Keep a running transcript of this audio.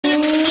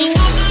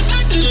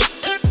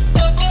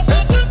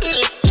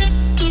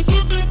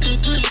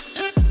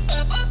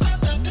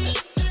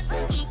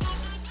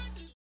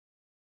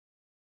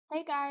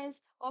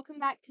welcome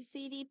back to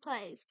CD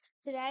Plays.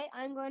 Today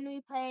I'm going to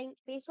be playing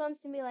Beast Swarm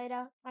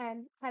Simulator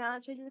and kind of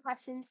answering the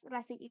questions that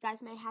I think you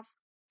guys may have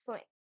for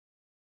me.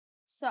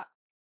 So,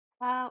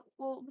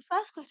 the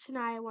first question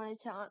I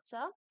wanted to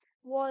answer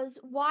was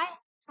why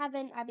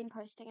haven't I been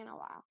posting in a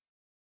while?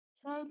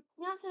 So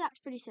the answer to that's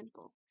pretty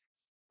simple.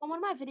 On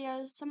one of my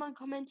videos, someone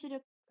commented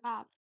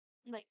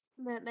like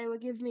that they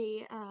would give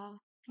me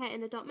pet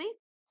and adopt me,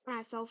 and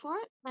I fell for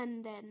it,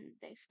 and then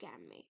they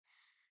scammed me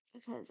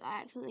because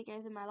I accidentally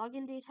gave them my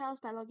login details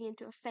by logging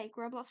into a fake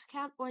Roblox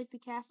account. Always be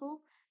careful.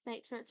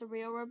 Make sure it's a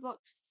real Roblox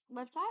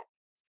website.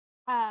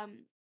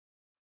 Um,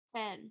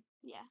 and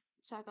yeah,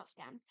 so I got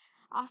scammed.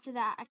 After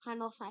that, I kind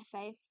of lost my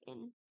faith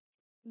in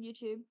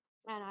YouTube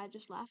and I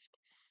just left.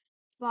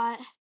 But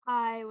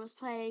I was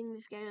playing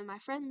this game with my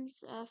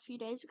friends a few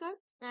days ago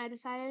and I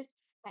decided,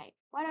 hey,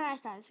 why don't I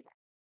start this again?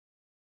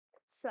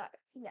 So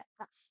yeah,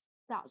 that's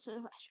the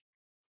question.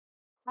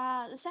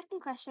 The second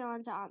question I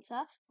wanted to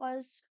answer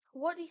was,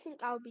 what do you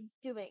think I'll be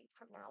doing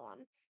from now on?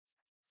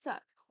 So,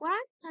 what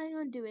I'm planning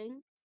on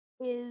doing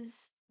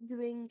is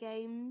doing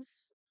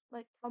games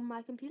like on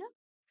my computer.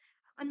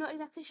 I'm not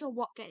exactly sure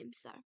what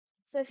games though.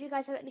 So if you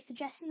guys have any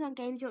suggestions on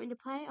games you want me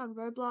to play on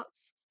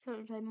Roblox, if you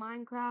want me to play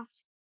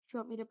Minecraft, if you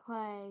want me to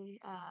play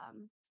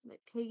like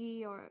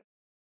Piggy or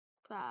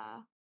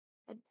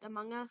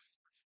Among Us,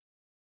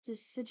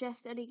 just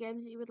suggest any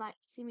games that you would like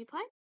to see me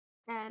play,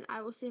 and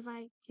I will see if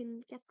I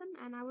can get them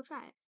and I will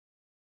try it.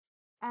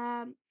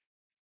 Um,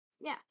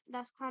 yeah,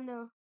 that's kind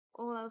of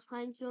all I was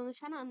planning to do on the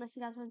channel, unless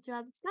you guys want to do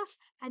other stuff.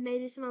 I may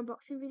do some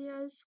unboxing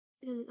videos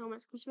because it's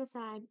almost Christmas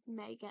and I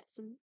may get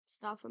some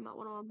stuff I might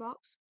want to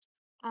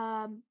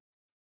unbox.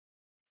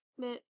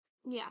 But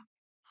yeah,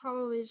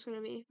 probably just going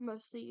to be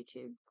mostly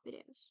YouTube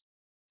videos.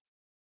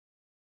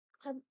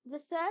 The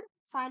third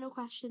final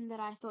question that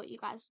I thought you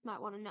guys might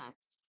want to know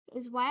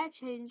is why I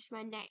changed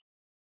my name.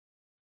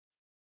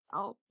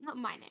 Oh, not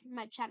my name,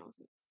 my channel's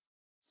name.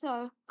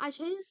 So I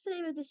changed the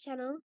name of this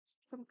channel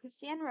from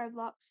Christian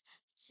Roblox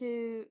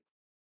to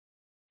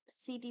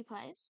CD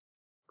Plays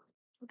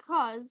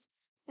because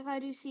if I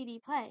do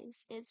CD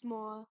Plays, it's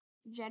more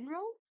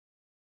general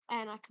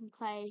and I can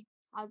play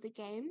other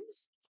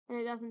games and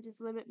it doesn't just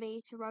limit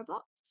me to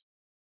Roblox.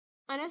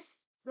 I know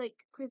like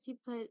Chrissy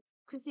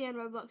and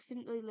Roblox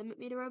didn't really limit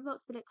me to Roblox,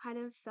 but it kind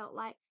of felt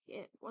like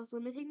it was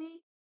limiting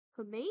me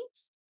for me.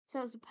 So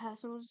it was a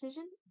personal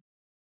decision.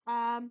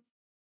 Um,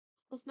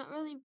 it's not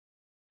really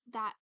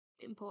that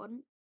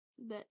important,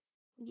 but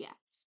yeah.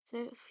 So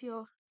if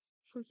you're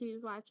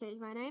confused why I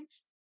changed my name,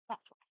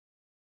 that's why.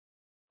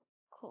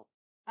 Cool.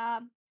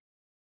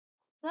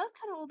 So that's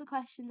kind of all the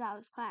questions I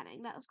was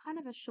planning. That was kind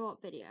of a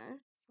short video.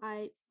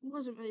 I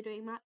wasn't really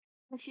doing much.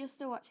 If you're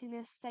still watching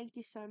this, thank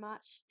you so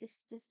much. This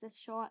is just a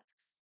short,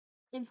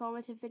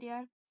 informative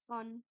video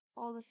on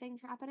all the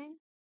things happening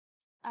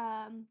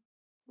in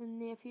the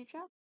near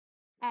future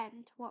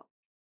and what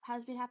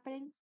has been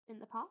happening in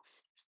the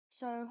past.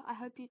 So I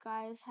hope you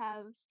guys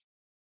have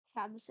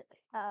found this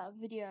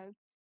video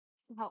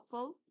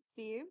helpful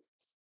for you,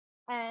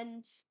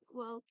 and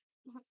we'll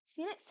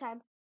see you next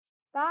time.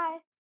 Bye.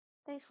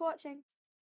 Thanks for watching.